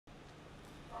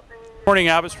This morning,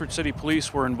 Abbotsford City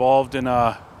Police were involved in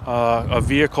a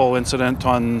vehicle incident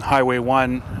on Highway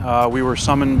 1. We were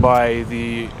summoned by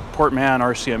the Port Mann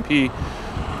RCMP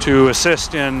to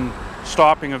assist in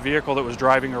stopping a vehicle that was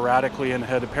driving erratically and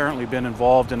had apparently been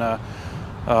involved in a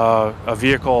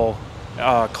vehicle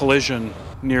collision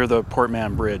near the Port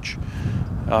Mann Bridge.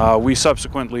 We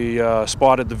subsequently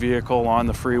spotted the vehicle on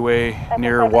the freeway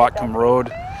near Whatcom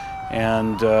Road,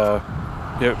 and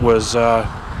it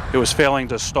was failing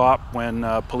to stop when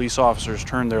police officers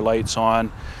turned their lights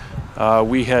on.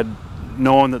 We had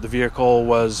known that the vehicle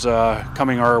was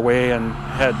coming our way and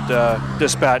had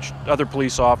dispatched other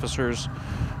police officers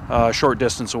a short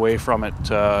distance away from it.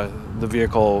 The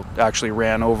vehicle actually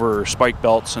ran over spike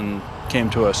belts and came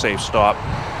to a safe stop.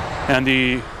 And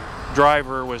the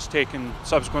driver was taken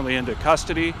subsequently into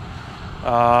custody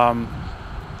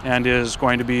and is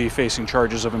going to be facing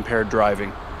charges of impaired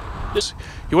driving.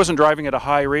 He wasn't driving at a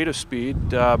high rate of speed,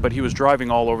 but he was driving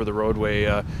all over the roadway.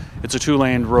 It's a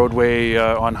two-lane roadway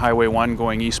on Highway 1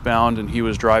 going eastbound, and he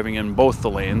was driving in both the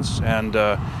lanes and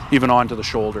even onto the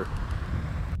shoulder.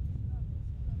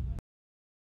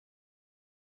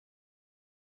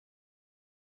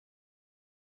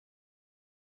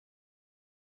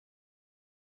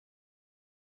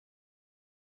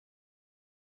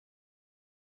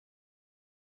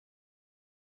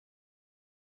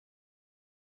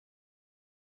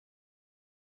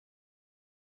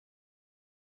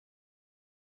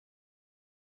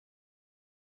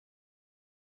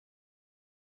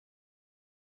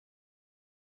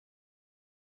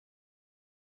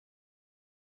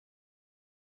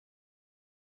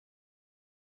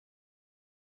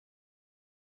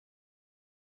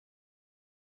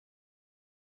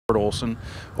 Olson,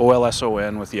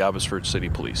 OLSON with the Abbotsford City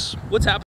Police. What's happening?